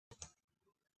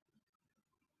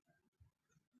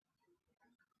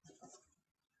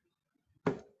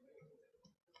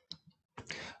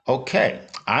Okay,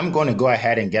 I'm going to go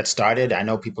ahead and get started. I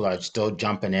know people are still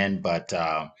jumping in, but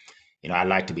I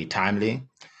like to be timely.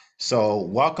 So,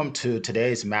 welcome to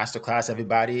today's masterclass,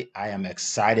 everybody. I am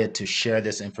excited to share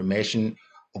this information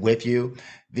with you.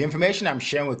 The information I'm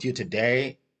sharing with you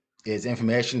today is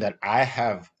information that I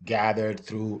have gathered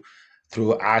through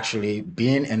actually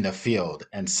being in the field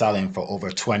and selling for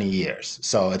over 20 years.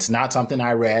 So it's not something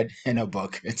I read in a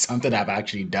book, it's something I've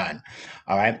actually done.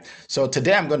 All right. So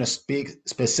today I'm going to speak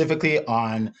specifically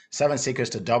on 7 secrets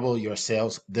to double your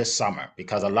sales this summer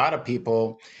because a lot of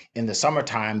people in the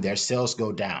summertime, their sales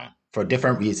go down for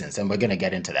different reasons. And we're going to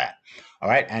get into that. All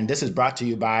right. And this is brought to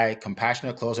you by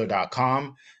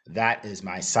compassionatecloser.com. That is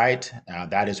my site.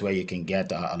 That is where you can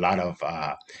get a lot of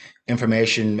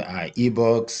information,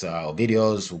 ebooks,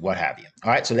 videos, what have you.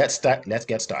 All right. So let's start. Let's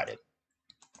get started.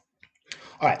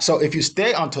 All right. So if you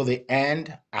stay until the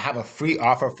end, I have a free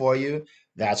offer for you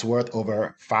that's worth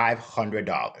over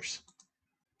 $500.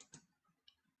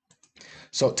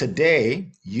 So today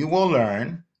you will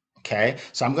learn. Okay,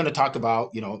 so I'm going to talk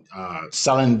about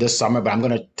selling this summer, but I'm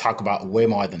going to talk about way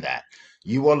more than that.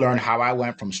 You will learn how I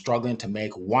went from struggling to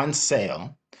make one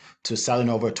sale to selling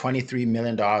over $23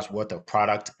 million worth of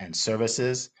product and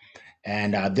services.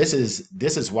 And this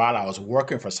is while I was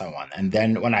working for someone. And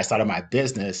then when I started my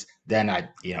business, then I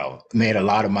made a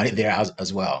lot of money there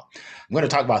as well. I'm going to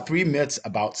talk about 3 myths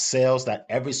about sales that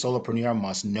every solopreneur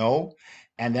must know,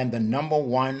 and then the number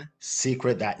one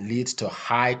secret that leads to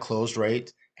high close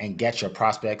rate and get your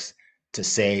prospects to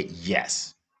say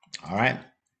yes. All right.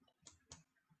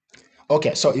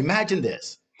 Okay, so imagine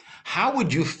this. How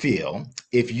would you feel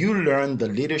if you learned the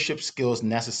leadership skills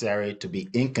necessary to be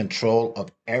in control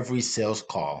of every sales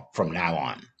call from now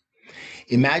on?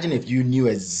 Imagine if you knew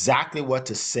exactly what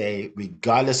to say,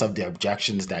 regardless of the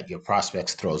objections that your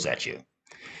prospects throws at you.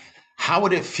 How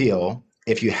would it feel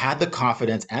if you had the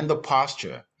confidence and the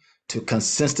posture to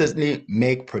consistently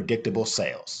make predictable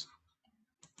sales?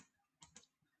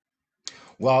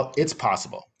 Well, it's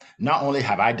possible. Not only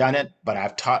have I done it, but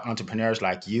I've taught entrepreneurs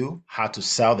like you how to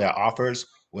sell their offers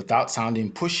without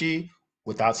sounding pushy,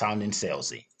 without sounding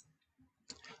salesy.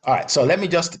 All right, so let me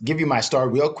just give you my story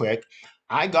real quick.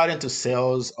 I got into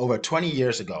sales over 20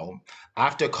 years ago.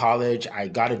 After college, I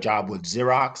got a job with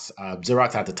Xerox.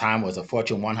 Xerox at the time was a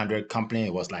Fortune 100 company.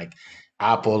 It was like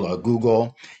Apple or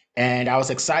Google. And I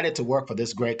was excited to work for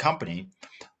this great company.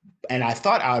 And I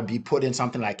thought I would be put in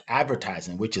something like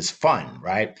advertising, which is fun,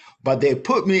 right? But they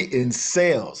put me in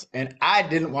sales, and I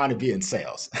didn't want to be in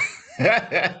sales.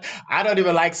 I don't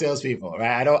even like salespeople,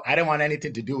 right? I don't want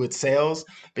anything to do with sales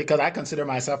because I consider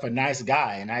myself a nice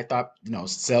guy, and I thought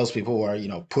salespeople were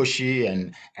pushy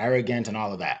and arrogant and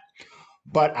all of that.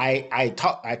 But I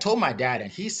told my dad,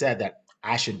 and he said that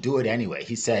I should do it anyway.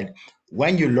 He said,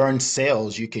 when you learn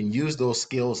sales, you can use those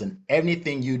skills in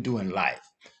anything you do in life.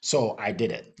 So I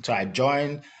did it. So I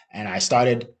joined and I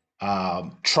started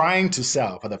trying to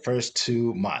sell for the first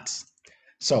 2 months.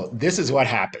 So this is what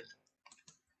happened.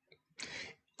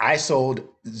 I sold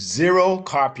zero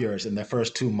copiers in the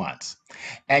first 2 months.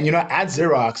 And at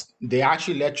Xerox, they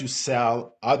actually let you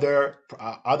sell other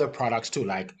products too,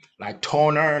 like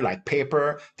toner, like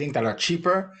paper, things that are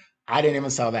cheaper. I didn't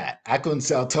even sell that. I couldn't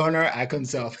sell toner, I couldn't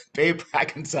sell paper, I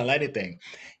couldn't sell anything.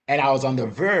 And I was on the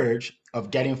verge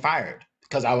of getting fired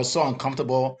because I was so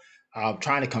uncomfortable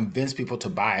trying to convince people to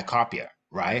buy a copier,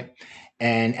 right?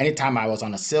 And anytime I was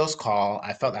on a sales call,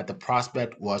 I felt that the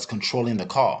prospect was controlling the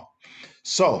call.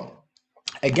 So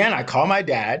again, I called my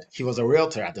dad. He was a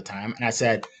realtor at the time. And I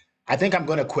said, I think I'm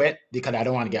going to quit because I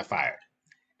don't want to get fired.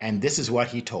 And this is what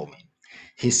he told me.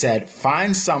 He said,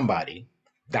 find somebody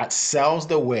that sells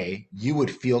the way you would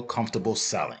feel comfortable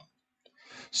selling.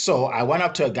 So I went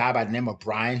up to a guy by the name of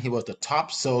Brian. He was the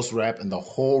top sales rep in the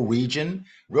whole region,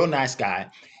 real nice guy.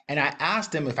 And I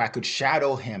asked him if I could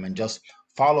shadow him and just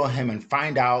follow him and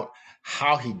find out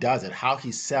how he does it, how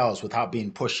he sells without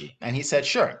being pushy. And he said,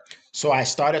 sure. So I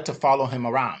started to follow him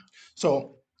around.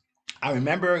 So I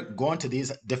remember going to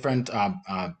these different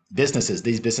businesses,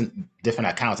 these different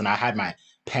accounts, and I had my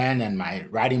pen and my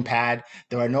writing pad.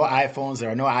 There were no iPhones, there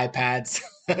were no iPads.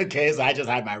 Okay, so I just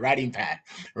had my writing pad,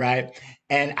 right?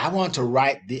 And I wanted to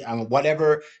write the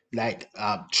whatever like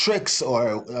tricks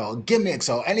or gimmicks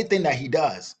or anything that he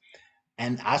does,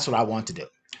 and that's what I want to do.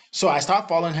 So I started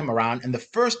following him around, and the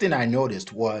first thing I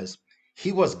noticed was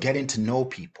he was getting to know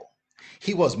people.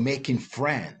 He was making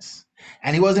friends.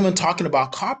 And he wasn't even talking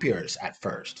about copiers at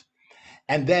first.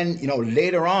 And then,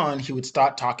 later on, he would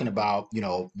start talking about,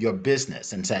 your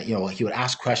business and say, he would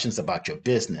ask questions about your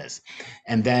business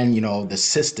and then, the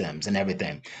systems and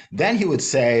everything. Then he would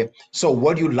say, so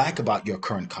what do you like about your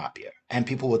current copier? And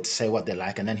people would say what they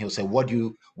like. And then he would say, what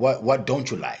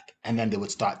don't you like? And then they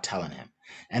would start telling him.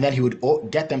 And then he would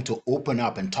get them to open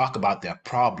up and talk about their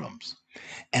problems.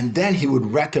 And then he would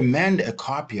recommend a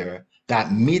copier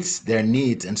that meets their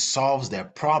needs and solves their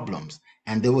problems.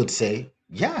 And they would say,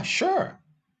 yeah, sure.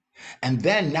 And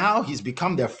then now he's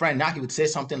become their friend. Now he would say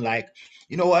something like,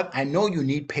 you know what? I know you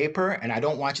need paper, and I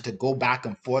don't want you to go back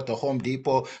and forth to Home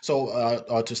Depot,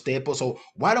 or to Staples. So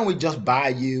why don't we just buy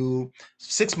you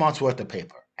 6 months worth of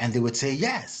paper? And they would say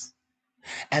yes.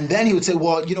 And then he would say,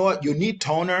 well, you know what? You need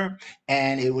toner,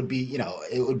 and it would be,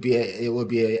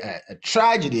 a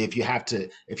tragedy if you have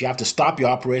to stop your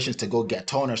operations to go get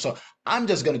toner. So I'm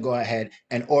just going to go ahead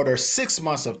and order 6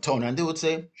 months of toner. And they would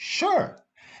say, sure.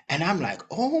 And I'm like,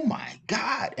 oh my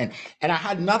God. And I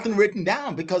had nothing written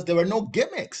down because there were no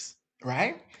gimmicks,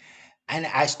 right? And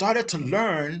I started to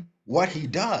learn what he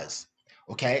does.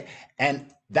 Okay.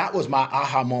 And that was my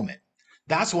aha moment.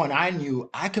 That's when I knew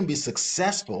I can be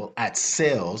successful at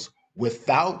sales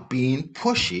without being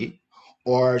pushy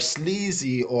or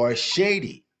sleazy or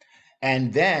shady.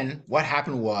 And then what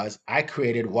happened was I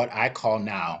created what I call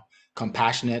now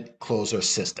compassionate closer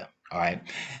system. All right.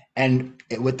 And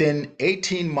within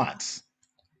 18 months,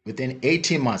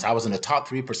 I was in the top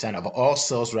 3% of all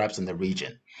sales reps in the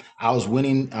region. I was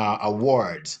winning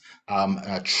awards,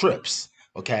 trips,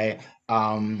 okay?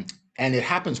 And it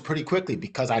happens pretty quickly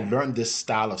because I learned this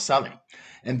style of selling.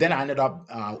 And then I ended up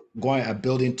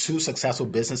building two successful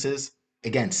businesses,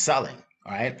 again, selling.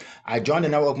 All right. I joined the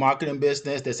network marketing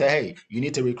business. They said, hey, you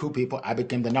need to recruit people. I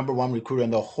became the number one recruiter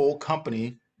in the whole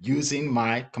company using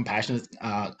my compassionate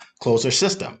closer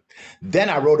system. Then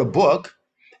I wrote a book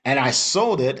and I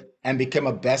sold it and became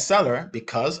a bestseller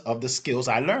because of the skills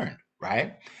I learned,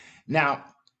 right? Now,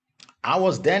 I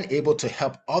was then able to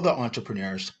help other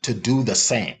entrepreneurs to do the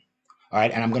same. All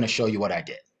right. And I'm going to show you what I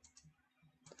did.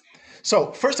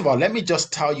 So, first of all, let me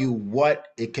just tell you what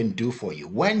it can do for you.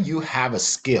 When you have a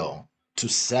skill to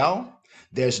sell,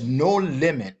 there's no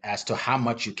limit as to how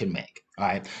much you can make. All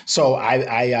right. So,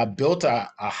 I built a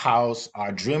house,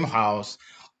 our dream house,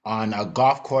 on a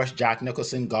golf course, Jack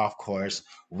Nicholson Golf Course,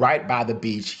 right by the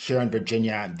beach here in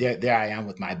Virginia. There I am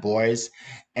with my boys.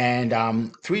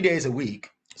 And 3 days a week,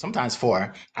 sometimes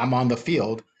four, I'm on the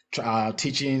field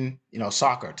teaching,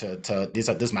 soccer this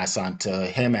is my son, to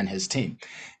him and his team.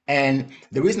 And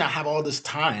the reason I have all this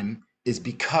time is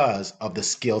because of the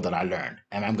skill that I learned.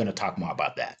 And I'm going to talk more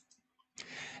about that.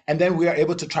 And then we are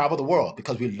able to travel the world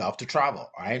because we love to travel,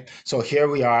 right? So here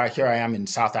I am in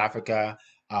South Africa,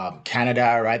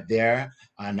 Canada, right there,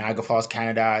 Niagara Falls,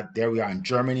 Canada. There we are in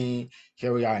Germany.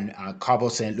 Here we are in Cabo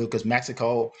San Lucas,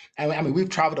 Mexico. And I mean, we've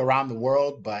traveled around the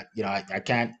world, but I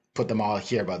can't put them all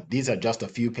here. But these are just a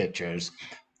few pictures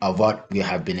of what we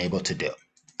have been able to do.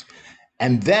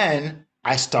 And then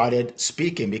I started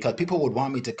speaking because people would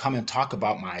want me to come and talk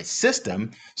about my system.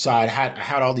 So I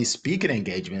had all these speaking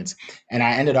engagements, and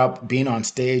I ended up being on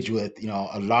stage with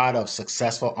a lot of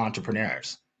successful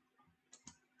entrepreneurs.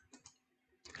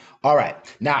 All right.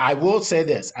 Now I will say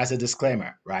this as a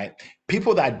disclaimer, right?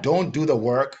 People that don't do the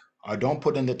work or don't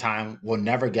put in the time will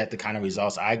never get the kind of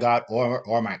results I got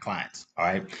or my clients. All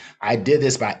right. I did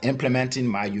this by implementing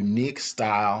my unique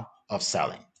style of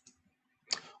selling.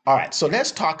 All right, so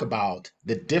let's talk about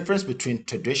the difference between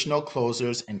traditional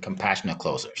closers and compassionate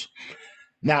closers.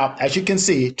 Now, as you can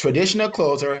see, traditional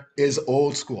closer is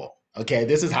old school. Okay,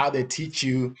 this is how they teach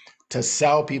you to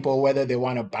sell people whether they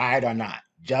want to buy it or not.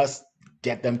 Just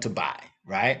get them to buy,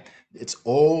 right? It's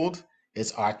old,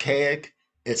 it's archaic,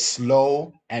 it's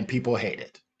slow, and people hate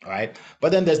it. All right,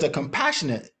 but then there's the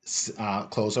compassionate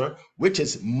closer, which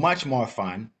is much more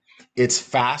fun. It's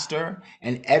faster,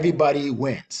 and everybody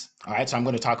wins. All right, so I'm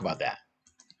going to talk about that.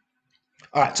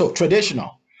 All right, so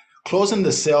traditional, closing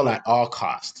the sale at all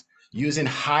costs, using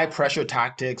high pressure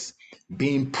tactics,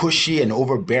 being pushy and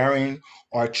overbearing,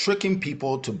 or tricking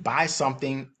people to buy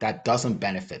something that doesn't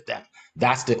benefit them.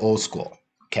 That's the old school.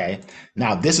 Okay,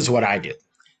 now this is what I do: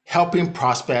 helping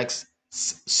prospects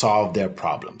solve their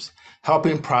problems,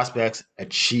 helping prospects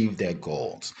achieve their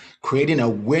goals, creating a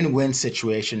win-win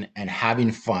situation, and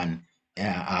having fun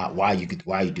while you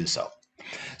do so.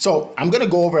 So I'm going to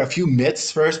go over a few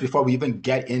myths first before we even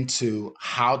get into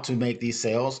how to make these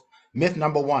sales. Myth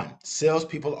number one: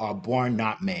 salespeople are born,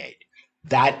 not made.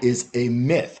 That is a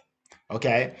myth.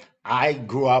 Okay. I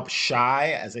grew up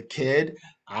shy as a kid.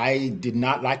 I did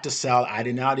not like to sell. I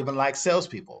did not even like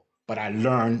salespeople. but I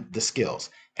learned the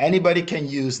skills. Anybody can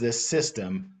use this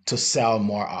system to sell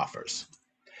more offers.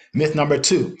 Myth number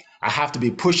two, I have to be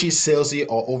pushy, salesy,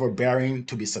 or overbearing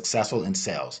to be successful in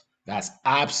sales. That's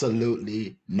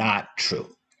absolutely not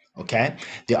true. Okay?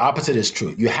 The opposite is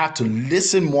true. You have to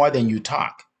listen more than you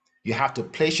talk. You have to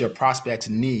place your prospect's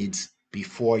needs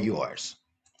before yours.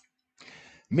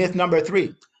 Myth number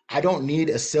three, I don't need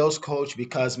a sales coach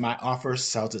because my offer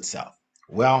sells itself.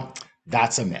 Well,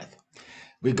 that's a myth.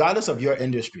 Regardless of your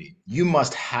industry, you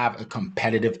must have a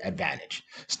competitive advantage.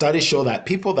 Studies show that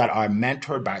people that are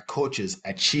mentored by coaches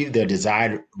achieve their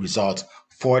desired results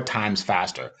 4 times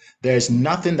faster. There's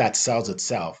nothing that sells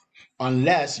itself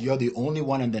unless you're the only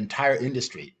one in the entire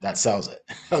industry that sells it.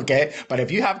 Okay? But if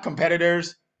you have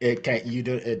competitors,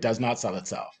 it does not sell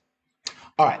itself.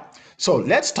 All right. So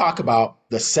let's talk about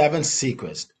the 7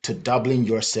 secrets to doubling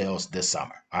your sales this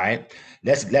summer. All right.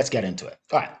 Let's get into it.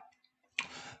 All right.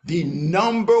 The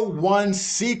number one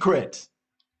secret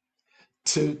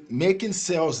to making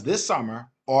sales this summer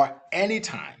or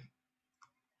anytime,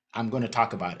 I'm going to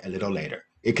talk about a little later.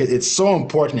 It's so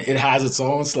important. It has its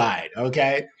own slide.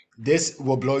 Okay. This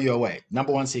will blow you away.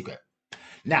 Number one secret.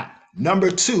 Now,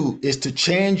 number two is to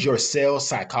change your sales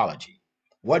psychology.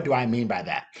 What do I mean by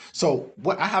that? So,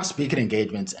 what I have speaking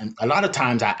engagements, and a lot of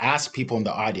times I ask people in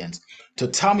the audience to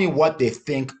tell me what they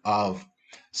think of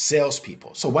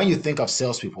salespeople. So, when you think of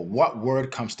salespeople, what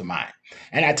word comes to mind?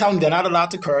 And I tell them they're not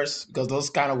allowed to curse because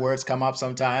those kind of words come up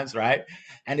sometimes, right?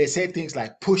 And they say things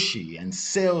like pushy and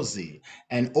salesy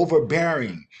and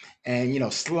overbearing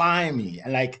and slimy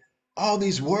and like all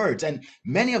these words. And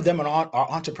many of them are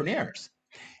entrepreneurs.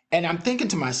 And I'm thinking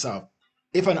to myself,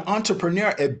 if an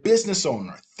entrepreneur, a business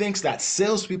owner, thinks that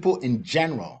salespeople in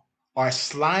general are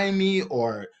slimy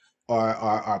or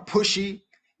pushy,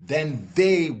 then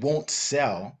they won't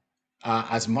sell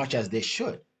as much as they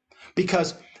should,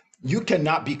 because you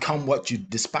cannot become what you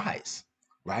despise,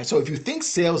 right? So if you think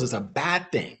sales is a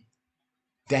bad thing,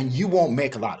 then you won't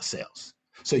make a lot of sales.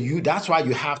 So that's why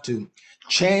you have to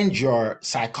change your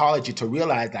psychology to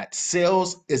realize that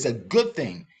sales is a good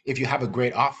thing if you have a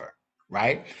great offer,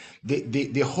 right?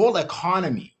 The whole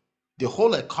economy,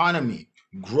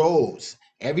 grows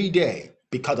every day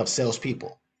because of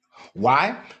salespeople.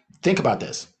 Why? Think about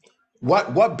this.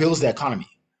 What builds the economy?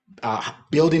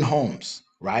 Building homes,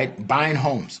 right? Buying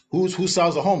homes. Who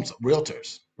sells the homes?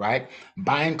 Realtors, right?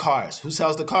 Buying cars. Who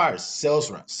sells the cars?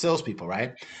 Salespeople,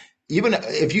 right? Even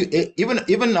if you even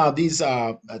these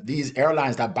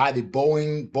airlines that buy the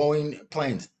Boeing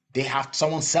planes, they have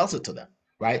someone sells it to them,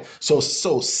 right? So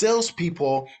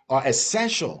salespeople are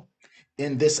essential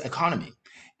in this economy.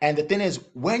 And the thing is,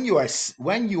 when you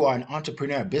are an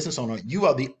entrepreneur, a business owner, you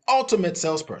are the ultimate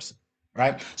salesperson,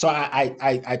 right? So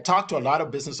I talk to a lot of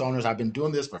business owners. I've been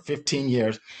doing this for 15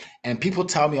 years, and people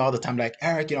tell me all the time, like,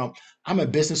 Eric, I'm a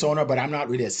business owner, but I'm not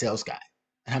really a sales guy.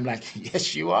 And I'm like,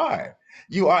 yes, you are.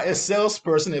 You are a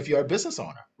salesperson if you're a business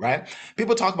owner, right?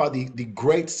 People talk about the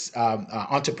great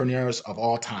entrepreneurs of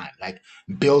all time, like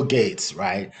Bill Gates,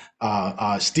 right?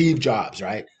 Steve Jobs,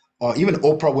 right? Or even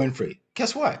Oprah Winfrey.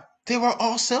 Guess what? They were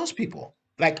all salespeople,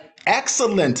 like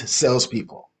excellent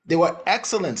salespeople. They were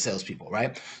excellent salespeople,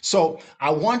 right? So I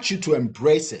want you to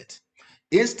embrace it.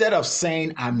 Instead of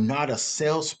saying I'm not a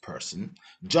salesperson,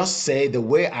 just say the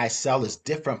way I sell is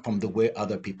different from the way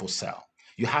other people sell.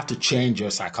 You have to change your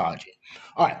psychology.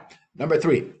 All right, number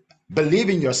three, believe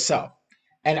in yourself.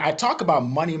 And I talk about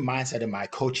money mindset in my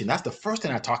coaching. That's the first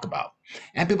thing I talk about.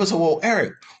 And people say, well,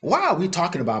 Eric, why are we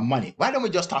talking about money? Why don't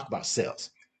we just talk about sales?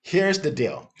 Here's the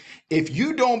deal. If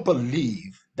you don't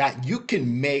believe that you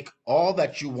can make all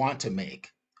that you want to make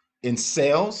in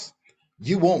sales,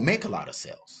 you won't make a lot of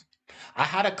sales. I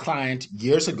had a client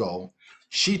years ago.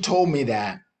 She told me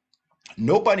that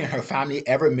nobody in her family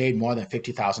ever made more than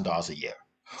 $50,000 a year.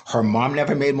 Her mom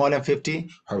never made more than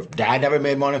 50. Her dad never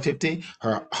made more than 50.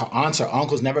 Her aunts or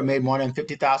uncles never made more than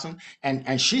 50,000.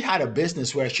 And she had a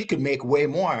business where she could make way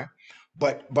more.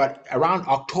 But around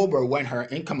October, when her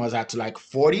income was at like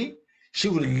 40, she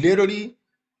would literally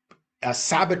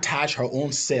sabotage her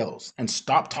own sales and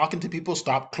stop talking to people,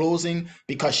 stop closing,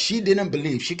 because she didn't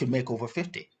believe she could make over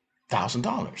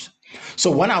 $50,000. So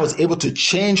when I was able to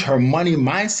change her money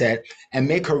mindset and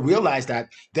make her realize that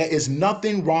there is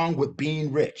nothing wrong with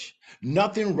being rich,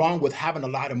 nothing wrong with having a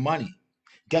lot of money,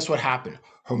 guess what happened?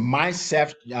 Her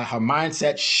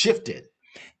mindset shifted,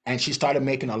 and she started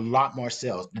making a lot more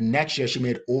sales. The next year, she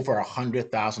made over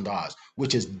 $100,000,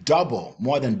 which is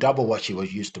more than double what she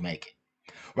was used to making,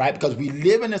 right? Because we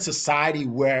live in a society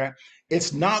where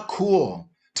it's not cool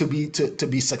to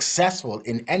be successful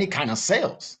in any kind of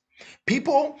sales.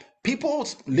 People People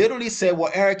literally say,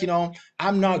 well, Eric,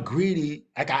 I'm not greedy.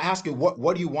 Like I ask you,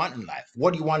 what do you want in life?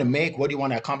 What do you want to make? What do you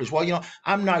want to accomplish? Well,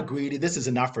 I'm not greedy. This is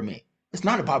enough for me. It's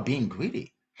not about being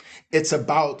greedy. It's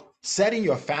about setting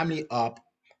your family up,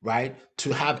 right,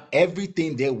 to have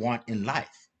everything they want in life.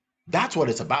 That's what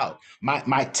it's about. My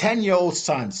 10-year-old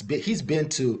son's he's been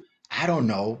to, I don't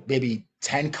know, maybe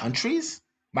 10 countries.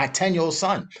 My 10-year-old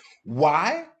son.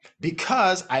 Why?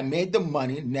 Because I made the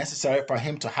money necessary for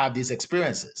him to have these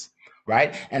experiences,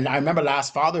 right? And I remember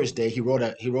last Father's Day, he wrote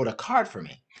a card for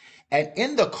me. And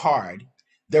in the card,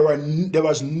 there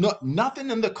was nothing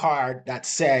in the card that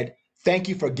said, "Thank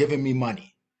you for giving me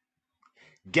money."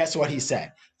 Guess what he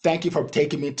said? "Thank you for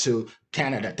taking me to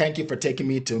Canada. Thank you for taking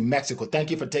me to Mexico.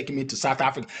 Thank you for taking me to South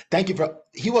Africa. Thank you for,"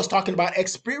 he was talking about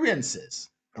experiences,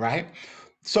 right?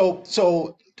 So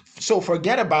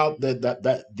forget about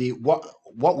the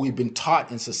what we've been taught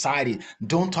in society.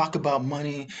 Don't talk about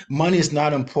money. Money is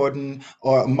not important.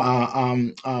 Or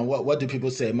what do people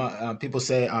say? People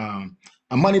say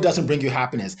money doesn't bring you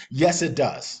happiness. Yes, it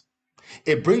does.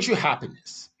 It brings you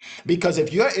happiness, because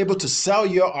if you're able to sell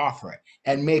your offer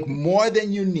and make more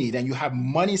than you need, and you have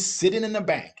money sitting in the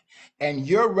bank, and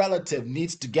your relative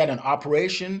needs to get an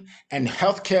operation, and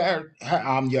healthcare,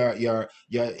 your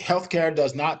healthcare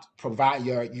does not provide,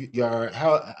 your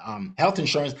health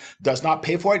insurance does not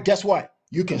pay for it, guess what?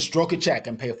 You can stroke a check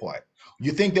and pay for it.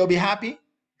 You think they'll be happy?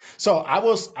 So I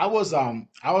was on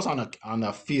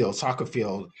a field, soccer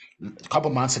field, a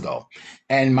couple months ago,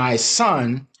 and my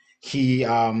son, his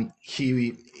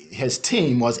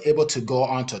team was able to go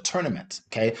on to a tournament.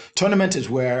 Okay, tournament is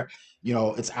where,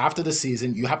 it's after the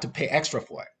season, you have to pay extra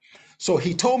for it. So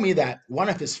he told me that one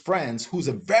of his friends, who's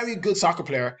a very good soccer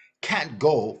player, can't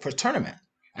go for a tournament.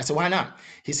 I said, why not?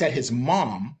 He said his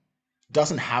mom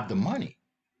doesn't have the money.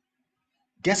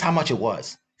 Guess how much it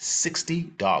was?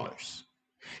 $60.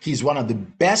 He's one of the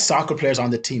best soccer players on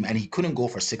the team, and he couldn't go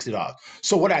for $60.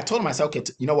 So what I told him, I said, okay,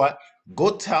 you know what?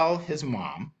 Go tell his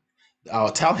mom,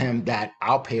 I'll tell him that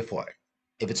I'll pay for it.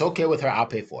 If it's okay with her, I'll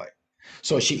pay for it.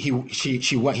 So he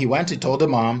went to told the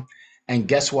mom, and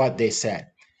guess what they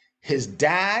said? His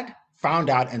dad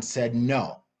found out and said,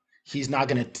 no, he's not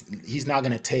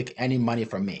gonna take any money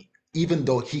from me, even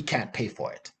though he can't pay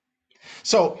for it.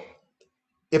 So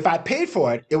if I paid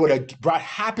for it, it would have brought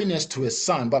happiness to his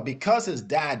son. But because his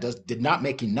dad did not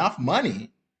make enough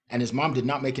money, and his mom did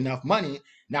not make enough money,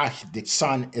 now the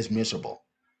son is miserable.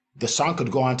 The son could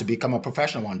go on to become a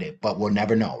professional one day, but we'll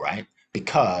never know, right?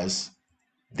 Because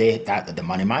that the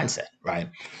money mindset, right?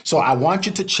 So I want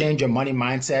you to change your money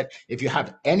mindset. If you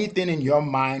have anything in your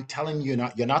mind telling you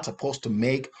you're not supposed to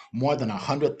make more than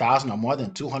 100,000 or more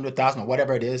than 200,000 or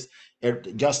whatever it is,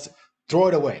 just throw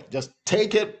it away. Just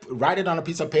take it, write it on a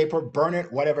piece of paper, burn it,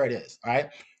 whatever it is. All right.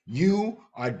 You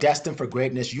are destined for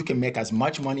greatness. You can make as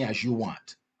much money as you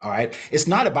want. All right. It's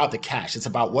not about the cash. It's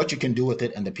about what you can do with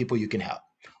it and the people you can help.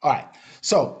 All right.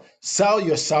 So sell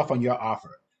yourself on your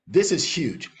offer. This is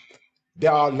huge.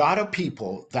 There are a lot of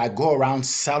people that go around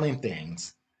selling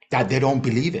things that they don't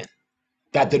believe in,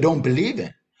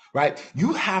 right?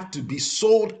 You have to be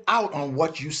sold out on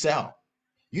what you sell.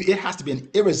 It has to be an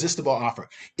irresistible offer.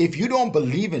 If you don't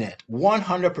believe in it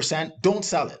 100%, don't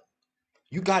sell it.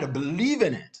 You got to believe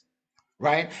in it,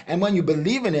 right? And when you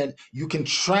believe in it, you can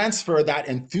transfer that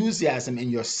enthusiasm in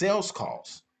your sales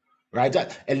calls, right?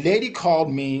 A lady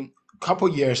called me a couple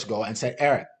years ago and said,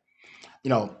 Eric,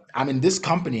 I'm in this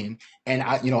company, and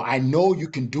I know you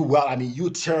can do well. I mean, you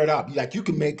tear it up. Like you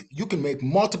can make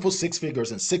multiple six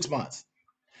figures in 6 months.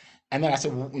 And then I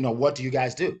said, well, what do you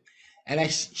guys do? And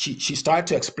she started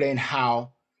to explain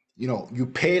how, you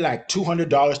pay like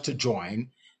 $200 to join,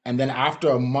 and then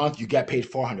after a month you get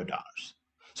paid $400.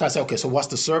 So I said, okay, so what's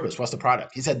the service? What's the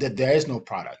product? He said that there is no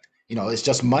product. It's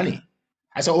just money.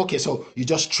 I said, okay, so you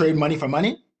just trade money for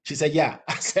money? She said, yeah.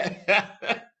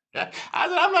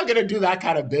 I'm not going to do that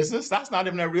kind of business. That's not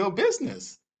even a real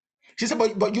business. She said,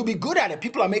 but you'll be good at it.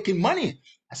 People are making money.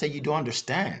 I said, you don't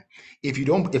understand.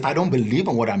 If I don't believe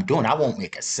in what I'm doing, I won't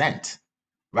make a cent,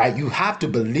 right? You have to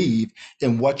believe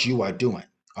in what you are doing,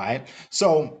 right?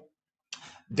 So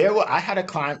I had a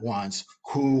client once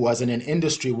who was in an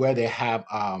industry where they have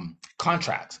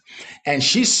contracts, and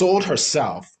she sold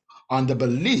herself on the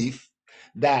belief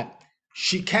that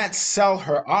she can't sell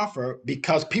her offer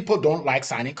because people don't like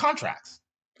signing contracts.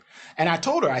 And I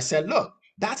told her, I said, look,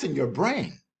 that's in your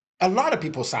brain. A lot of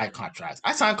people sign contracts.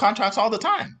 I sign contracts all the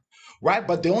time, right?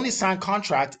 But they only sign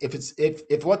contracts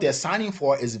if what they're signing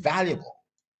for is valuable,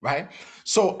 right?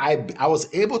 So I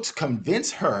was able to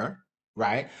convince her,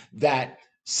 right, that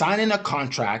signing a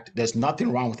contract, there's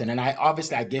nothing wrong with it. And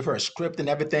I gave her a script and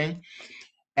everything.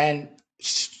 And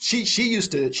she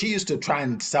used to try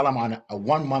and sell them on a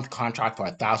 1 month contract for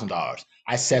 $1,000.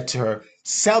 I said to her,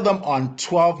 sell them on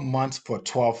 12 months for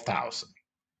 12,000.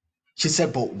 She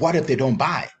said, but what if they don't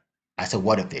buy? I said,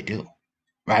 what if they do?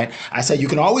 Right? I said, you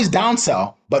can always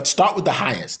downsell, but start with the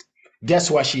highest.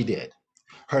 Guess what she did?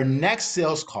 Her next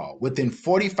sales call, within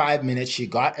 45 minutes, she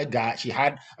got a guy, she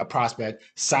had a prospect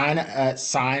sign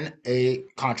a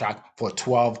contract for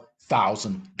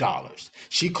 $12,000.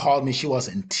 She called me, she was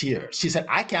in tears. She said,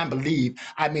 I can't believe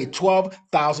I made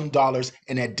 $12,000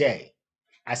 in a day.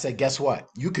 I said, guess what?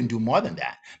 You can do more than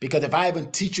that. Because if I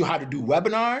even teach you how to do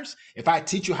webinars, if I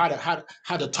teach you how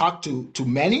to talk to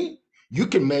many, you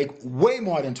can make way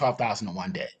more than 12,000 in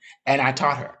one day. And I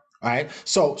taught her. All right.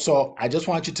 So I just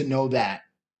want you to know that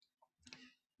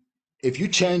if you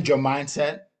change your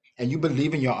mindset and you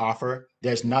believe in your offer,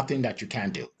 there's nothing that you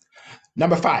can't do.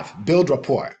 Number 5, build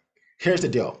rapport. Here's the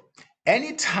deal.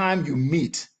 Anytime you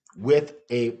meet with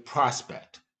a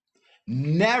prospect,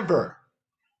 never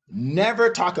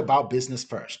talk about business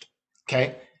first.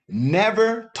 Okay?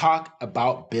 Never talk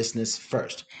about business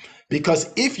first.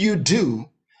 Because if you do,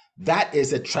 that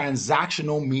is a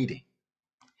transactional meeting.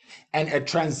 And a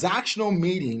transactional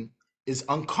meeting is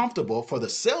uncomfortable for the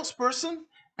salesperson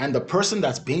and the person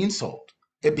that's being sold.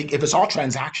 If it's all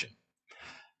transaction,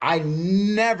 I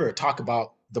never talk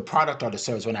about the product or the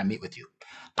service when I meet with you.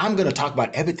 I'm going to talk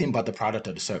about everything but the product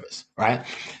or the service, right?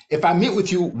 If I meet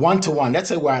with you one to one, let's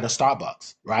say we're at a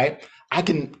Starbucks, right? I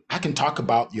can talk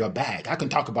about your bag. I can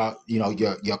talk about,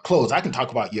 your clothes. I can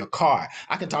talk about your car.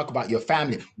 I can talk about your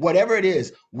family. Whatever it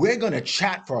is, we're going to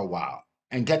chat for a while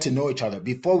and get to know each other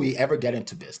before we ever get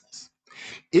into business.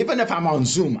 Even if I'm on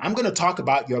Zoom, I'm going to talk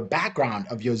about your background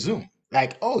of your Zoom.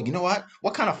 Like, oh, you know what?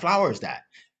 What kind of flower is that?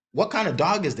 What kind of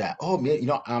dog is that? Oh,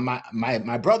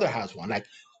 my brother has one. Like,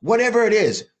 whatever it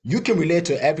is, you can relate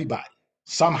to everybody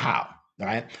somehow.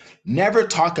 Right? Never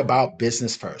talk about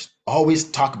business first. Always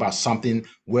talk about something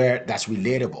where that's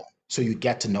relatable, so you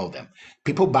get to know them.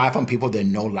 People buy from people they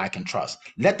know, like, and trust.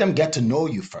 Let them get to know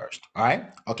you first. All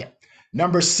right? Okay.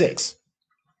 Number 6.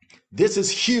 This is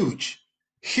huge,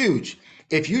 huge.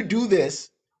 If you do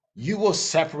this, you will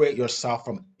separate yourself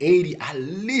from at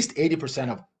least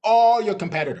 80% of all your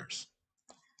competitors.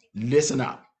 Listen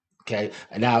up. Okay.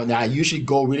 Now I usually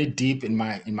go really deep in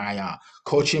my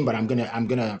coaching, but I'm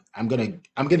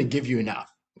gonna give you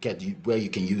enough, okay, where you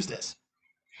can use this.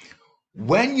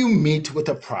 When you meet with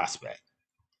a prospect,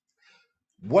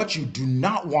 what you do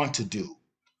not want to do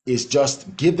is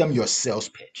just give them your sales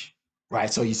pitch,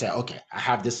 right? So you say, okay, I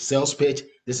have this sales pitch.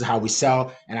 This is how we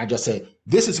sell. And I just say,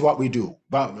 this is what we do,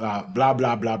 blah, blah,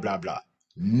 blah, blah, blah, blah.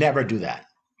 Never do that.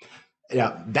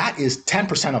 Yeah, that is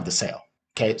 10% of the sale.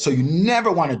 Okay. So you never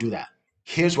want to do that.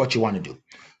 Here's what you want to do.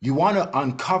 You want to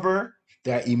uncover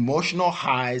their emotional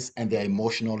highs and their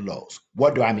emotional lows.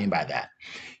 What do I mean by that?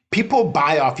 People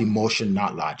buy off emotion,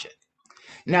 not logic.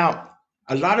 Now,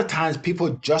 a lot of times people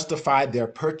justify their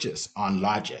purchase on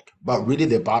logic, but really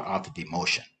they bought off of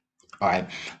emotion. All right.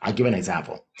 I'll give an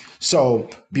example. So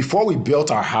before we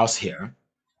built our house here,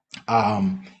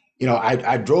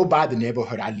 I drove by the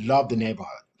neighborhood. I love the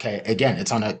neighborhood. Okay. Again,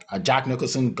 it's on a Jack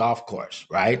Nicholson golf course,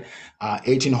 right?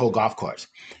 18-hole golf course.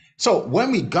 So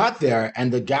when we got there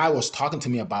and the guy was talking to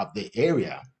me about the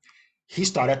area, he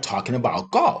started talking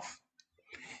about golf.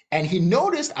 And he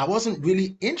noticed I wasn't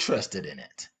really interested in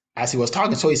it as he was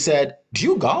talking. So he said, do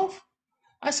you golf?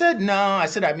 I said, no. I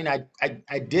said, I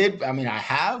did. I mean, I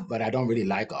have, but I don't really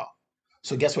like golf.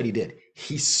 So guess what he did?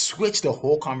 He switched the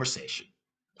whole conversation.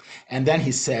 And then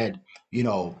he said,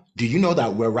 do you know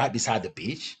that we're right beside the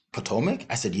beach, Potomac?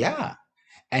 I said, yeah.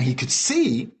 And he could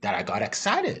see that I got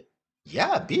excited.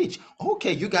 Yeah, beach.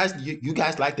 Okay, you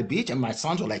guys like the beach? And my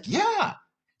sons were like, yeah.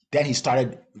 Then he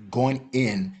started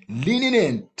leaning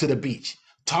in to the beach,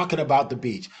 talking about the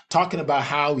beach, talking about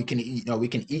how we can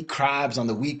eat crabs on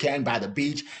the weekend by the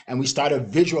beach, and we started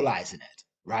visualizing it,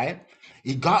 right?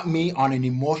 It got me on an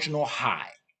emotional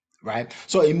high, right?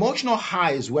 So emotional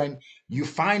high is when you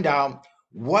find out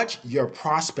what your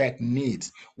prospect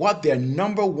needs, what their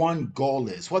number one goal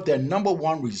is, what their number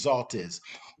one result is,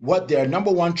 what their number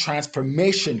one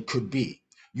transformation could be.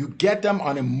 You get them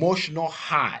on emotional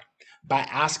high by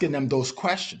asking them those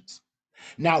questions.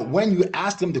 Now, when you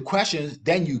ask them the questions,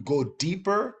 then you go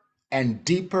deeper and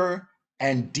deeper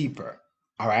and deeper.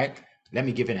 All right. Let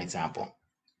me give you an example.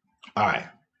 All right.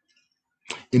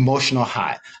 Emotional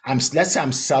high. Let's say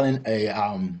I'm selling a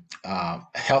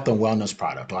health and wellness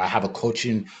product, or I have a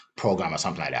coaching program or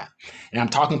something like that, and I'm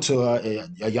talking to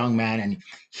a young man, and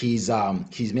he's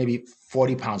maybe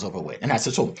 40 pounds overweight, and I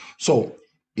said, so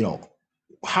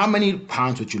how many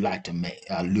pounds would you like to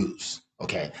lose?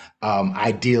 Okay.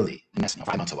 Ideally, next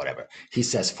 5 months or whatever. He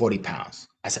says 40 pounds.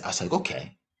 I was like,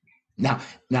 okay. Now,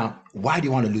 why do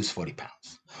you want to lose 40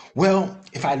 pounds? Well,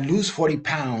 if I lose 40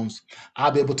 pounds,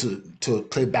 I'll be able to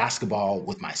play basketball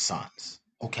with my sons.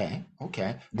 Okay,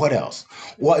 okay. What else?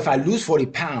 Well, if I lose 40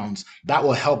 pounds, that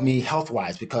will help me health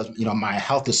wise because my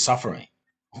health is suffering.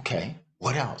 Okay,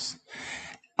 what else?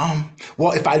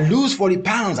 Well, if I lose 40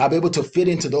 pounds, I'll be able to fit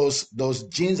into those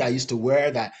jeans I used to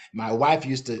wear that my wife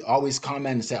used to always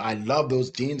comment and say, I love those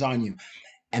jeans on you.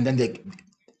 And then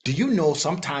do you know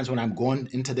sometimes when I'm going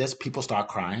into this, people start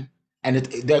crying? And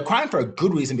they're crying for a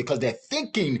good reason because they're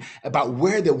thinking about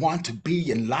where they want to be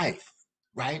in life,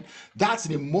 right? That's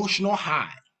an emotional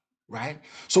high, right?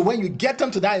 So when you get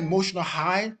them to that emotional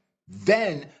high,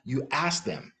 then you ask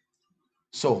them,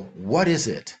 so what is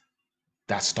it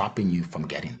that's stopping you from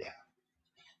getting there?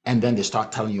 And then they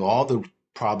start telling you all the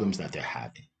problems that they're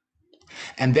having.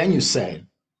 And then you say,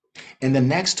 in the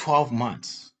next 12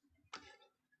 months,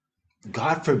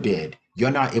 God forbid you're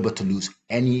not able to lose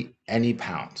any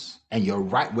pounds and you're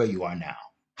right where you are now.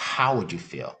 How would you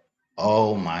feel?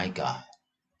 Oh my God.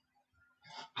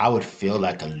 I would feel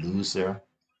like a loser.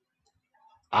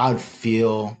 I would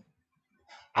feel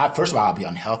first of all, I'll be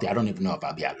unhealthy. I don't even know if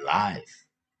I'll be alive.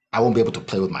 I won't be able to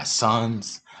play with my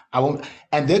sons. I won't,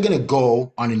 and they're gonna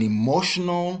go on an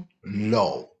emotional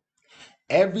low.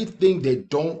 Everything they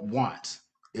don't want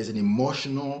is an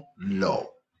emotional low.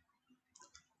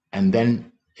 And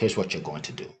then here's what you're going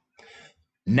to do.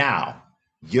 Now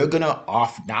you're gonna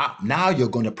off now you're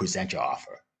going to present your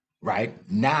offer, right?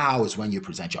 Now is when you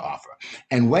present your offer.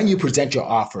 And when you present your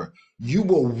offer, you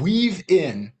will weave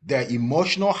in their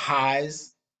emotional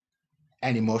highs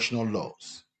and emotional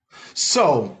lows.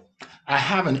 So I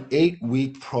have an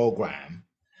 8-week program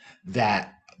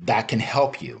that can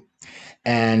help you.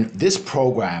 And this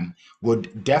program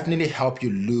would definitely help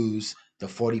you lose the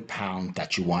 40 pounds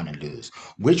that you want to lose,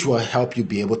 which will help you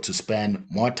be able to spend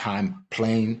more time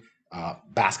playing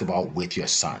basketball with your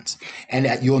sons. And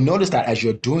you'll notice that as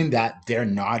you're doing that, they're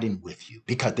nodding with you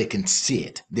because they can see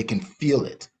it, they can feel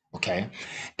it. Okay.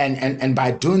 And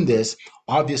by doing this,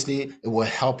 obviously it will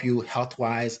help you health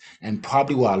wise and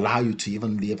probably will allow you to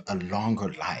even live a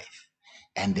longer life.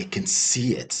 And they can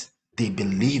see it, they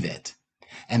believe it.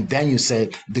 And then you say,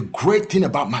 the great thing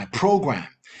about my program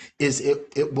is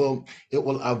it will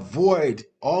avoid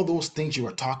all those things you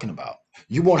were talking about.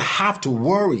 You won't have to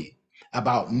worry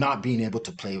about not being able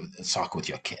to play soccer with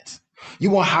your kids.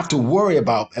 You won't have to worry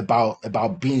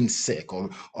about being sick or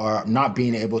not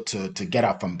being able to get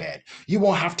up from bed. You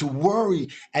won't have to worry.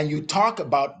 And you talk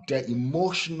about the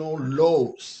emotional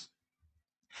lows.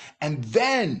 And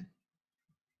then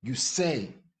you say,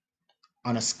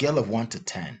 on a scale of 1 to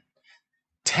 10,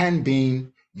 10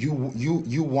 being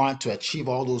you want to achieve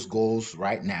all those goals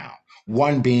right now.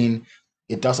 1 being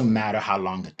it doesn't matter how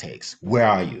long it takes. Where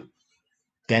are you?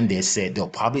 Then they'll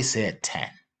probably say a 10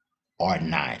 or a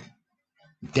 9.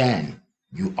 Then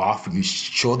you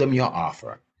show them your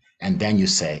offer, and then you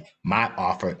say, my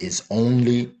offer is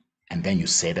only, and then you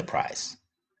say the price.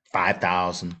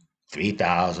 5,000,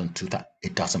 3,000, 2,000.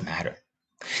 It doesn't matter.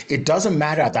 It doesn't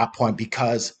matter at that point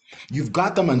because you've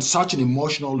got them on such an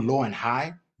emotional low and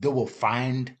high, they will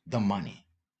find the money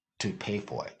to pay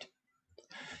for it.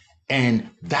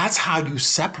 And that's how you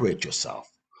separate yourself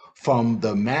from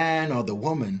the man or the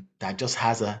woman that just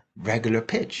has a regular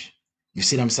pitch. You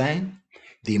see what I'm saying?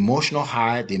 The emotional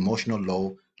high, the emotional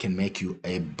low can make you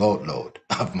a boatload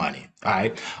of money. All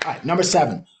right. All right. Number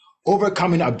 7,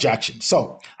 overcoming objections.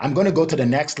 So I'm going to go to the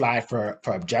next slide for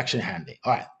objection handling.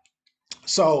 All right.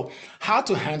 So, how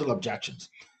to handle objections.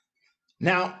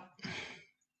 Now,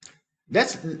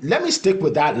 let me stick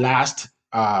with that last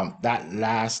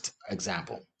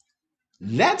example.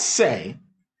 Let's say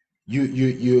you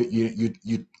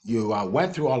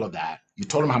went through all of that. You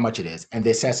told them how much it is, and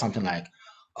they said something like,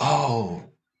 "Oh,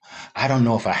 I don't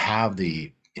know if I have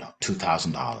the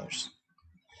 $2,000."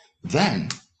 Then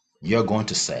you're going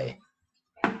to say,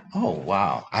 "Oh,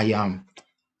 wow,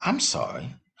 I'm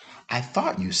sorry. I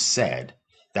thought you said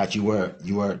that you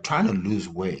were trying to lose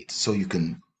weight so you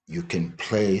can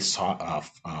play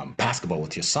basketball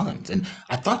with your sons, and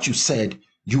I thought you said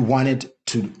you wanted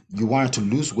to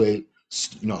lose weight,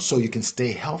 so you can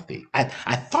stay healthy.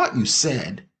 I thought you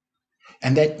said,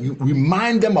 and then you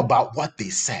remind them about what they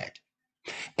said.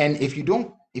 And if you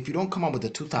don't come up with the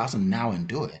 2,000 now and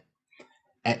do it,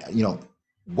 and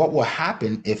what will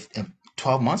happen if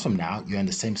 12 months from now you're in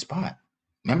the same spot?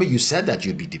 Remember, you said that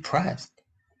you'd be depressed.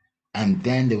 And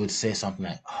then they would say something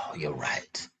like, "Oh, you're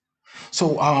right.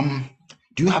 So,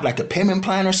 do you have like a payment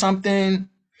plan or something?"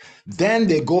 Then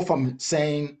they go from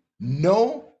saying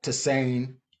no to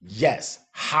saying, yes,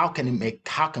 how can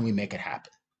we make it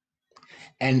happen?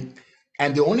 And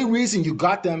the only reason you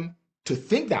got them to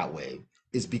think that way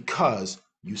is because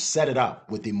you set it up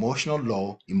with emotional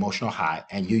low, emotional high,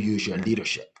 and you use your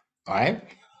leadership. All right.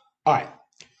 All right.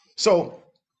 So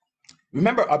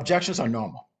remember, objections are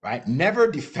normal, right? Never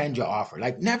defend your offer.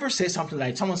 Like, never say something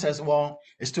like, someone says, well,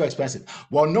 it's too expensive.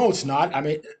 Well, no, it's not. I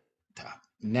mean,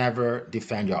 never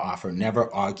defend your offer.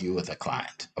 Never argue with a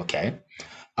client. Okay.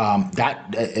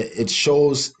 That it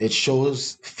shows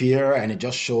fear, and it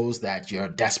just shows that you're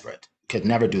desperate. Could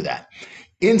never do that.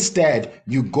 Instead,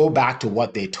 you go back to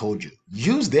what they told you.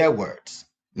 Use their words,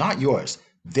 not yours,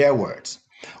 their words.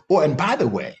 Oh, and by the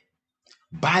way,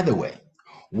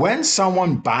 when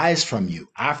someone buys from you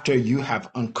after you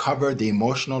have uncovered the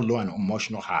emotional low and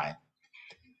emotional high,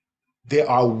 they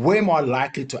are way more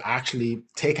likely to actually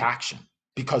take action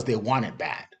because they want it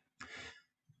bad.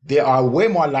 They are way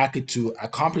more likely to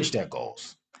accomplish their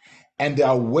goals, and they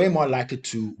are way more likely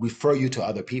to refer you to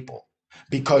other people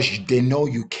because they know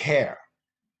you care.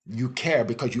 You care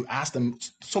because you ask them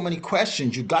so many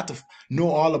questions. You got to know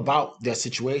all about their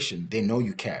situation. They know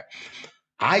you care.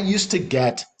 I used to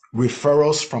get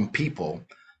referrals from people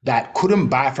that couldn't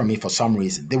buy from me for some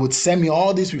reason. They would send me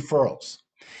all these referrals,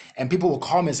 and people would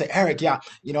call me and say, Eric, yeah,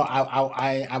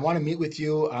 I want to meet with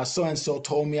you. So and so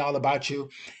told me all about you,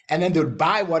 and then they would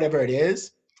buy whatever it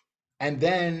is, and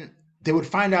then they would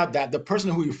find out that the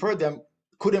person who referred them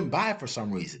couldn't buy for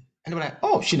some reason, and they were like,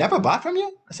 "Oh, she never bought from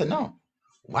you?" I said, "No."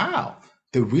 Wow.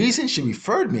 The reason she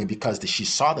referred me because she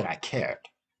saw that I cared,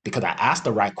 because I asked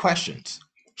the right questions.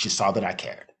 She saw that I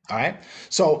cared. All right.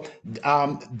 So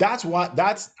I'll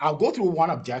go through one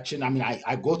objection. I mean,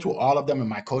 I go through all of them in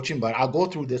my coaching, but I'll go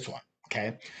through this one.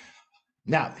 Okay.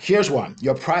 Now, here's one.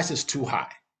 Your price is too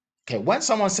high. Okay. When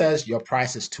someone says your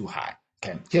price is too high,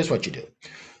 okay, here's what you do.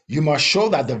 You must show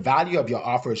that the value of your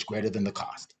offer is greater than the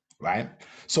cost, right?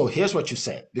 So here's what you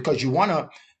say, because you want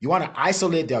to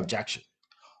isolate the objection.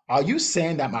 Are you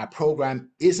saying that my program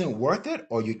isn't worth it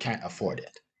or you can't afford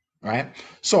it? Right?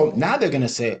 So now they're going to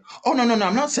say, oh, no, no, no,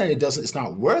 I'm not saying it's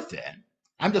not worth it.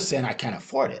 I'm just saying I can't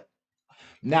afford it.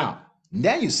 Now,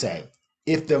 then you say,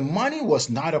 if the money was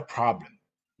not a problem,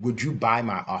 would you buy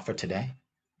my offer today?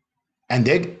 And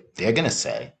they're going to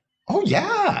say, oh,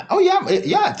 yeah. Oh, yeah.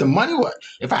 Yeah. If the money was,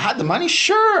 if I had the money,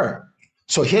 sure.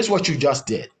 So here's what you just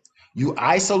did. You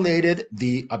isolated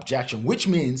the objection, which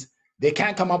means they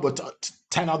can't come up with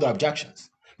 10 other objections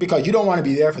because you don't want to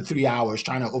be there for 3 hours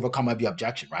trying to overcome every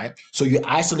objection, right? So you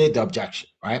isolate the objection,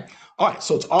 right? All right.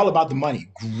 So it's all about the money.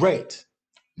 Great.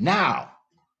 Now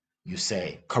you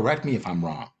say, correct me if I'm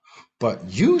wrong, but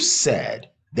you said,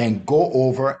 then go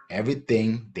over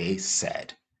everything they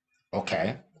said.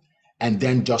 Okay. And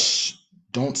then just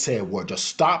don't say a word. Just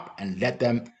stop and let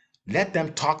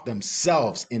them talk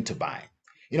themselves into buying.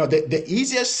 The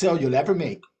easiest sale you'll ever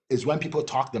make is when people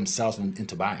talk themselves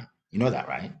into buying. You know that,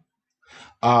 right?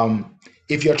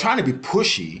 If you're trying to be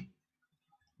pushy,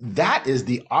 that is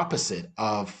the opposite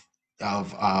of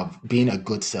being a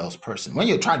good salesperson. When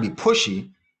you're trying to be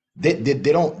pushy, they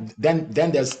don't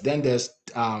then there's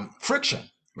friction,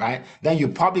 right? Then you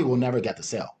probably will never get the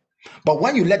sale. But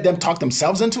when you let them talk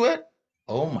themselves into it,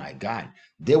 oh my God,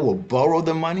 they will borrow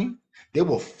the money, they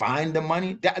will find the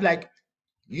money. That like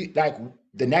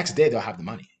the next day they'll have the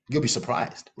money. You'll be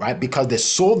surprised, right? Because they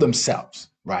sold themselves,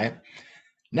 right?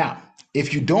 Now,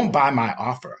 if you don't buy my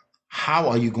offer, how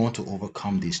are you going to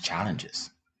overcome these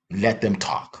challenges? Let them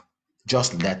talk.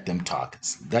 Just let them talk.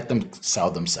 Let them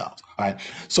sell themselves. All right.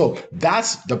 So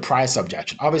that's the price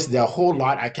objection. Obviously, there are a whole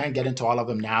lot. I can't get into all of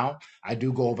them now. I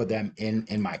do go over them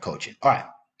in my coaching. All right.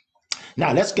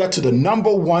 Now let's get to the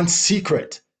number one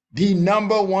secret. The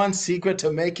number one secret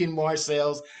to making more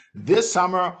sales this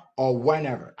summer or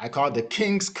whenever. I call it the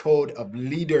King's Code of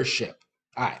Leadership.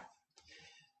 All right.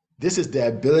 This is the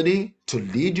ability to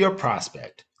lead your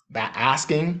prospect by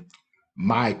asking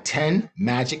my 10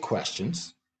 magic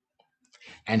questions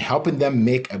and helping them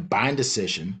make a buying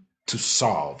decision to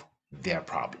solve their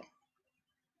problem.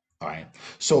 All right.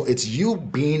 So it's you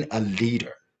being a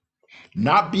leader,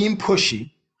 not being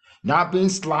pushy, not being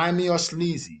slimy or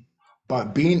sleazy,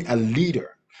 but being a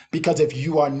leader. Because if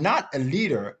you are not a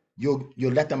leader, you'll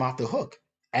let them off the hook,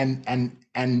 and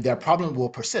their problem will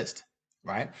persist,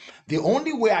 right? The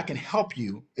only way I can help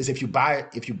you is if you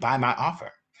buy my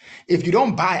offer. If you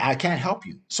don't buy, I can't help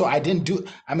you. So I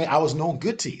was no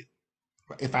good to you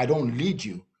if I don't lead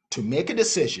you to make a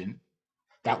decision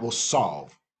that will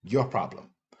solve your problem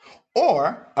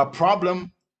or a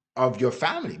problem of your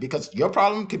family, because your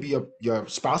problem could be your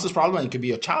spouse's problem and it could be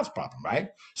your child's problem,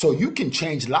 right? So you can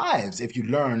change lives if you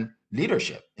learn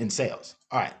leadership in sales.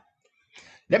 All right.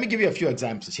 Let me give you a few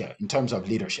examples here in terms of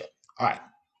leadership. All right.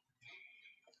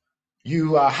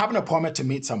 You have an appointment to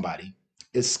meet somebody.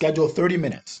 It's scheduled 30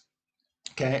 minutes.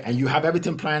 Okay. And you have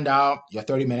everything planned out, your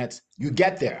 30 minutes. You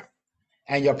get there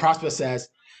and your prospect says,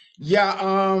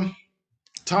 yeah,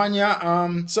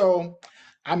 Tanya, so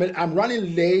I'm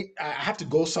running late. I have to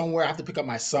go somewhere. I have to pick up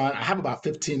my son. I have about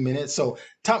 15 minutes. So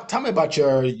tell me about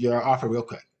your offer real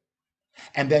quick.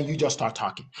 And then you just start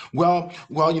talking. Well,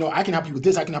 I can help you with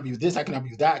this. I can help you with this. I can help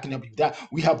you with that. I can help you with that.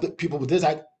 We help the people with this.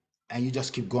 And you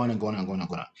just keep going and going and going and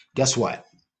going. Guess what?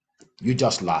 You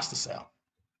just lost the sale.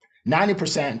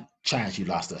 90% chance you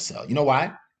lost the sale. You know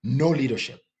why? No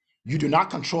leadership. You do not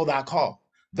control that call.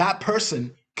 That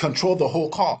person controlled the whole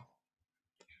call.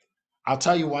 I'll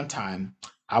tell you one time,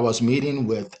 I was meeting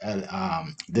with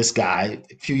this guy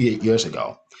a few years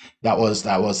ago that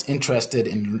was interested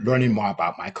in learning more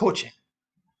about my coaching.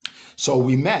 So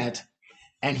we met,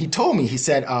 and he told me, he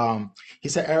said,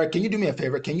 Eric, can you do me a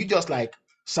favor? Can you just like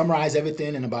summarize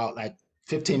everything in about like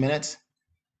 15 minutes?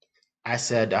 I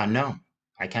said, no,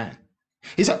 I can't.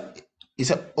 He said,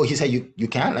 you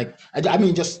can't, like, I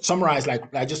mean, just summarize,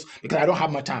 like, I just, because I don't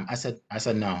have much time. I said,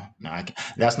 no, I can't.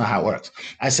 That's not how it works.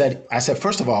 I said,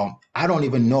 first of all, I don't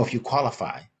even know if you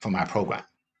qualify for my program,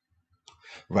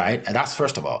 right? And that's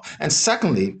first of all. And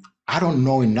secondly, I don't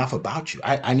know enough about you.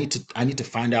 I need to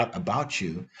find out about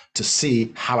you to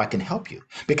see how I can help you.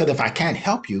 Because if I can't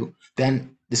help you,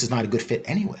 then this is not a good fit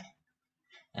anyway.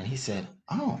 And he said,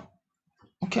 oh,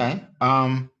 okay.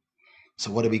 So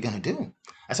what are we gonna do?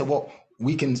 I said, well,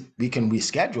 we can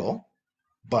reschedule,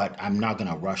 but I'm not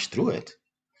gonna rush through it.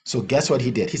 So guess what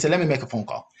he did? He said, let me make a phone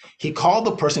call. He called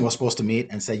the person he was supposed to meet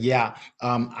and said, yeah,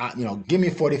 give me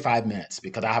 45 minutes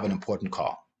because I have an important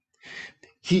call.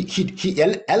 He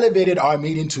elevated our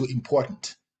meeting to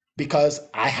important because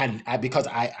I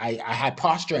had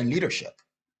posture and leadership,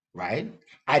 right?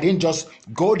 I didn't just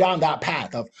go down that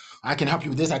path of I can help you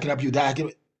with this, I can help you with that,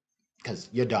 because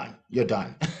you're done. You're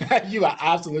done. You are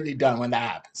absolutely done when that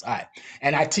happens. All right.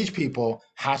 And I teach people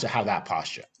how to have that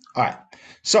posture. All right.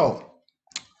 So,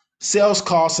 sales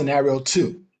call scenario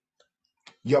 2.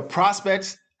 Your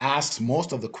prospects asks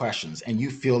most of the questions and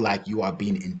you feel like you are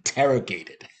being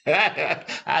interrogated.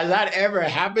 Has that ever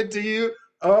happened to you?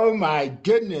 Oh my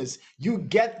goodness. You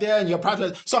get there and your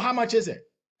prospect, so how much is it?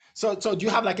 So do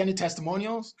you have like any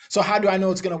testimonials? So how do I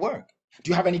know it's going to work? Do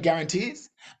you have any guarantees?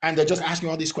 And they're just asking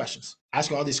all these questions,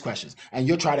 and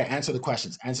you'll try to answer the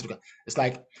questions. It's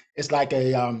like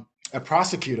a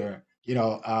prosecutor,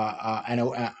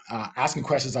 asking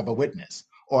questions of a witness,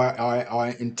 or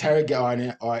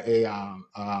interrogate or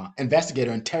a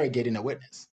investigator interrogating a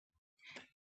witness.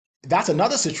 That's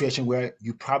another situation where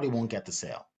you probably won't get the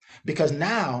sale because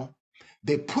now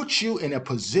they put you in a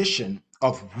position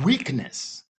of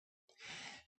weakness.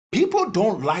 People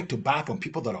don't like to buy from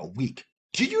people that are weak.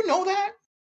 Do you know that?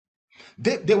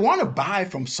 They want to buy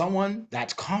from someone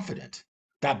that's confident,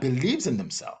 that believes in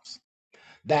themselves.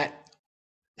 That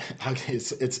okay,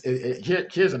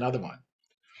 here's another one.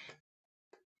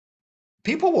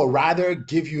 People will rather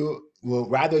give you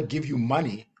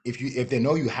money if they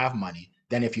know you have money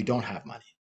than if you don't have money.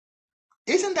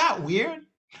 Isn't that weird?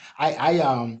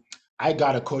 I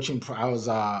got a coaching.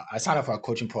 I signed up for a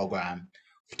coaching program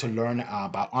to learn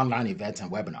about online events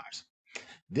and webinars.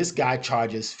 This guy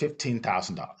charges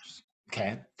 $15,000,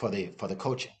 okay, for the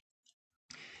coaching.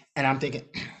 And I'm thinking,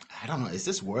 I don't know, is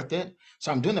this worth it?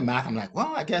 So I'm doing the math. I'm like,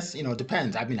 well, I guess, it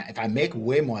depends. I mean, if I make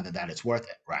way more than that, it's worth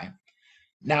it, right?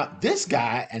 Now, this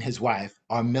guy and his wife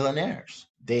are millionaires.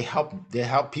 They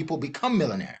help people become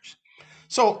millionaires.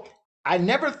 So I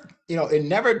never, it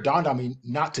never dawned on me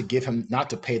not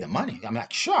to pay the money. I'm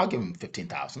like, sure, I'll give him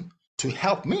 15,000 to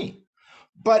help me.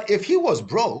 But if he was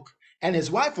broke and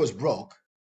his wife was broke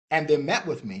and they met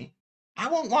with me, I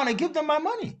won't want to give them my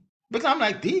money because I'm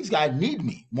like, these guys need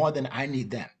me more than I need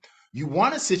them. You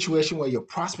want a situation where your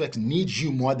prospects need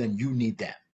you more than you need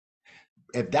them.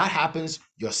 If that happens,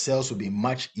 your sales will be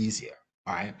much easier.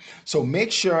 All right. So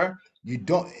make sure you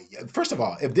don't, first of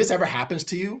all, if this ever happens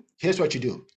to you, here's what you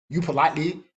do. You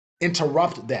politely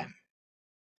interrupt them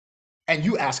and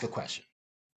you ask a question.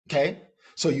 Okay.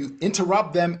 So you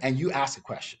interrupt them and you ask a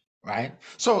question. Right.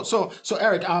 So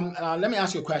Eric, let me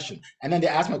ask you a question. And then they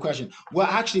ask me a question. Well,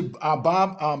 actually,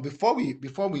 Bob, before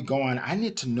we go on, I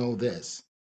need to know this.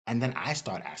 And then I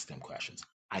start asking them questions.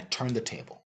 I turn the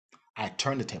table.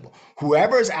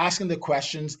 Whoever is asking the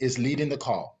questions is leading the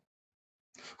call.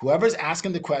 Whoever is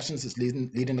asking the questions is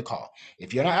leading the call.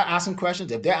 If you're not asking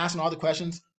questions, if they're asking all the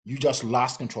questions, you just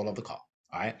lost control of the call.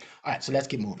 All right. All right. So let's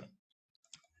keep moving.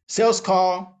 Sales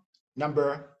call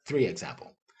number 3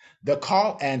 example. The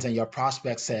call ends and your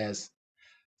prospect says,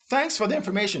 "Thanks for the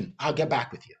information. I'll get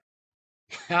back with you."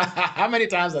 How many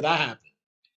times did that happen?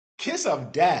 Kiss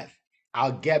of death.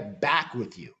 "I'll get back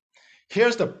with you."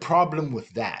 Here's the problem with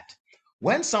that.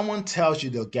 When someone tells you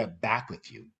they'll get back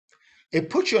with you, it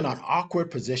puts you in an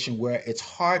awkward position where it's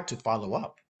hard to follow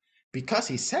up because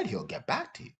he said he'll get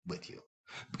back with you.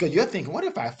 Because you're thinking, what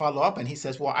if I follow up and he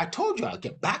says, "Well, I told you I'll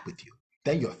get back with you."